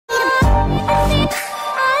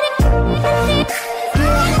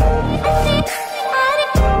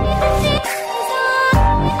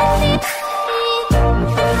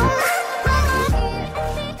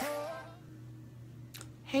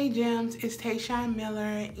Tayshawn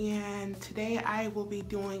Miller, and today I will be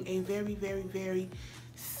doing a very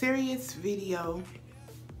serious video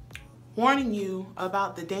warning you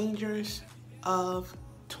about the dangers of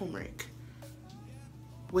turmeric,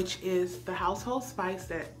 which is the household spice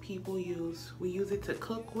that people use. We use it to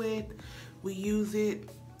cook with. We use it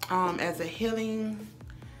as a healing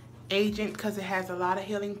agent because it has a lot of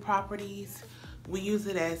healing properties. We use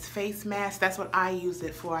it as face mask. That's what I use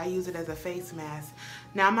it for. I use it as a face mask.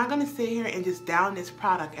 Now, I'm not going to sit here and just down this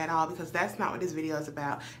product at all because that's not what this video is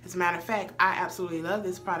about. As a matter of fact, I absolutely love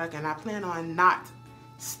this product and I plan on not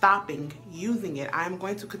stopping using it. I'm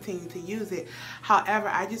going to continue to use it. However,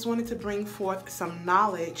 I just wanted to bring forth some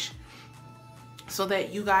knowledge so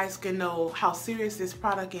that you guys can know how serious this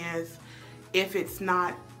product is if it's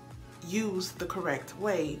not used the correct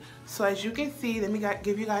way. So as you can see, let me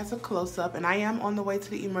give you guys a close-up, and I am on the way to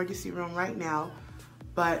the emergency room right now,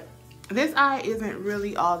 but this eye isn't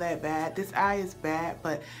really all that bad. This eye is bad,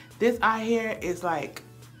 but this eye here is like,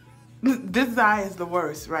 this eye is the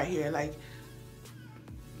worst right here. Like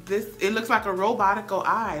this, it looks like a robotical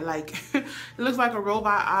eye. Like it looks like a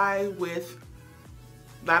robot eye with,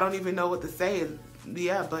 I don't even know what to say.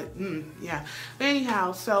 Yeah, but yeah. But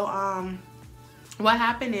anyhow, so what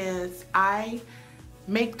happened is I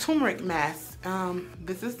make turmeric masks.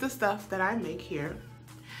 This is the stuff that I make here.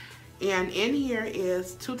 And in here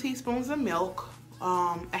is 2 teaspoons of milk,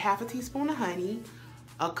 a half a teaspoon of honey,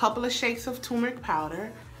 a couple of shakes of turmeric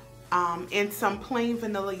powder, and some plain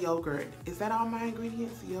vanilla yogurt. Is that all my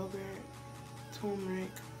ingredients? Yogurt,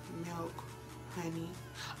 turmeric, milk, honey.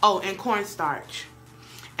 Oh, and cornstarch.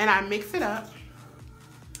 And I mix it up.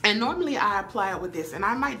 And normally I apply it with this, and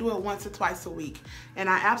I might do it once or twice a week. And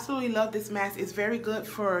I absolutely love this mask. It's very good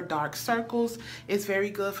for dark circles. It's very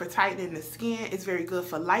good for tightening the skin. It's very good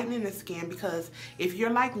for lightening the skin, because if you're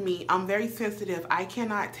like me, I'm very sensitive. I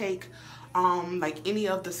cannot take like any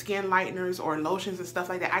of the skin lighteners or lotions and stuff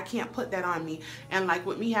like that. I can't put that on me. And like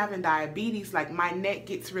with me having diabetes, like my neck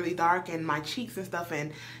gets really dark and my cheeks and stuff,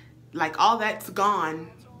 and like all that's gone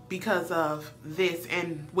because of this,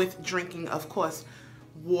 and with drinking, of course,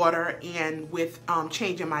 water, and with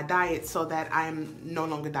changing my diet so that I'm no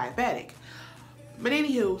longer diabetic. But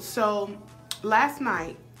anywho, so last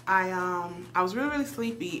night I was really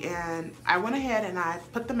sleepy, and I went ahead and I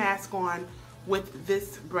put the mask on with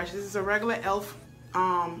this brush. This is a regular e.l.f.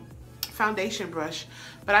 Foundation brush,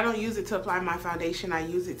 but I don't use it to apply my foundation. I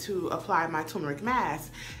use it to apply my turmeric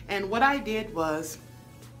mask. And what I did was,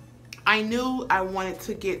 I knew I wanted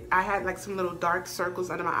to get, I had like some little dark circles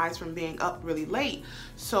under my eyes from being up really late.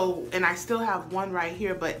 So, and I still have one right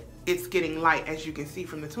here, but it's getting light, as you can see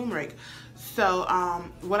from the turmeric. So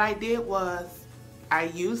what I did was I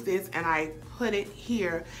used this and I put it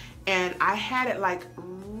here, and I had it like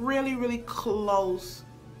really close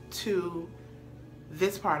to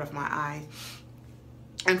this part of my eye.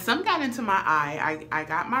 And some got into my eye. I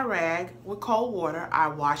got my rag with cold water. I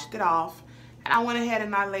washed it off. And I went ahead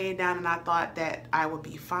and I laid down, and I thought that I would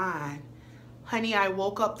be fine. Honey, I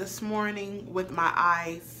woke up this morning with my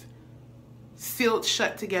eyes sealed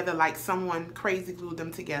shut together like someone crazy glued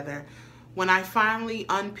them together. When I finally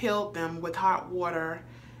unpeeled them with hot water,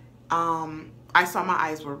 I saw my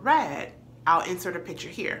eyes were red. I'll insert a picture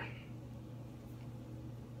here.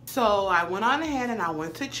 So I went on ahead and I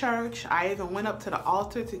went to church. I even went up to the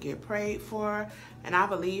altar to get prayed for, and I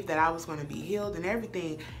believed that I was going to be healed and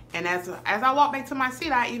everything. And as I walked back to my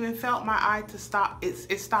seat, I even felt my eye to stop.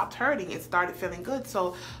 It stopped hurting. It started feeling good.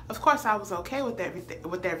 So of course I was okay with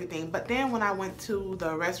everything. But then when I went to the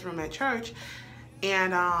restroom at church,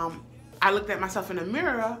 and I looked at myself in the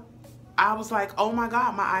mirror, I was like, oh my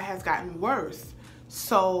God, my eye has gotten worse.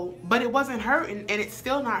 So, but it wasn't hurting, and it's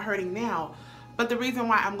still not hurting now. But the reason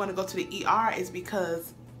why I'm going to go to the ER is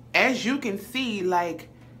because, as you can see, like,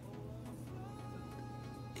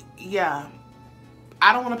 yeah,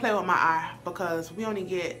 I don't want to play with my eye because we only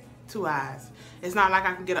get 2 eyes. It's not like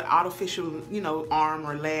I can get an artificial, you know, arm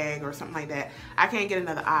or leg or something like that. I can't get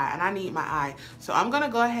another eye, and I need my eye. So I'm going to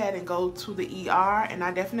go ahead and go to the ER, and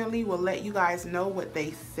I definitely will let you guys know what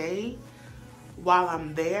they say while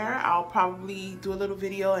I'm there. I'll probably do a little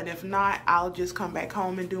video, and if not, I'll just come back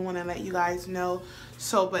home and do one and let you guys know.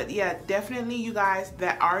 So, but yeah, definitely you guys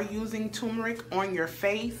that are using turmeric on your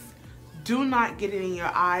face, do not get it in your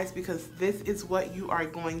eyes, because this is what you are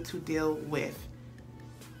going to deal with.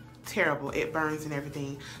 Terrible. It burns and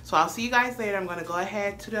everything. So I'll see you guys later. I'm going to go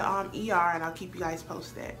ahead to the ER, and I'll keep you guys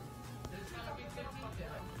posted.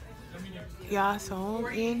 Yeah, so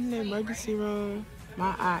I'm in the emergency room.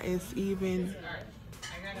 My eye is even,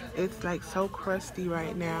 it's like so crusty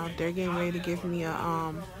right now. They're getting ready to give me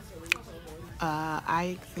a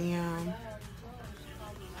eye exam.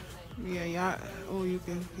 Yeah, y'all. Oh, you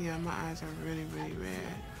can. Yeah, my eyes are really, really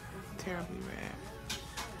red. Terribly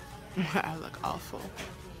red. I look awful.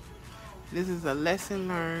 This is a lesson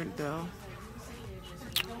learned, though.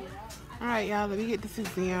 All right, y'all. Let me get this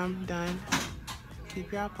exam done.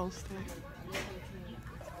 Keep y'all posted.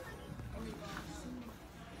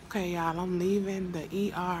 Okay, y'all. I'm leaving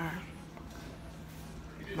the ER.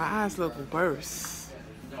 My eyes look worse.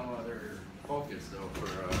 No other focus though for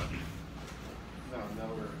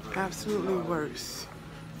Absolutely worse.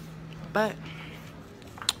 But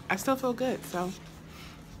I still feel good, so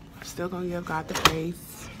I'm still gonna give God the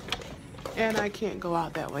praise. And I can't go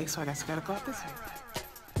out that way, so I guess I gotta go out this way.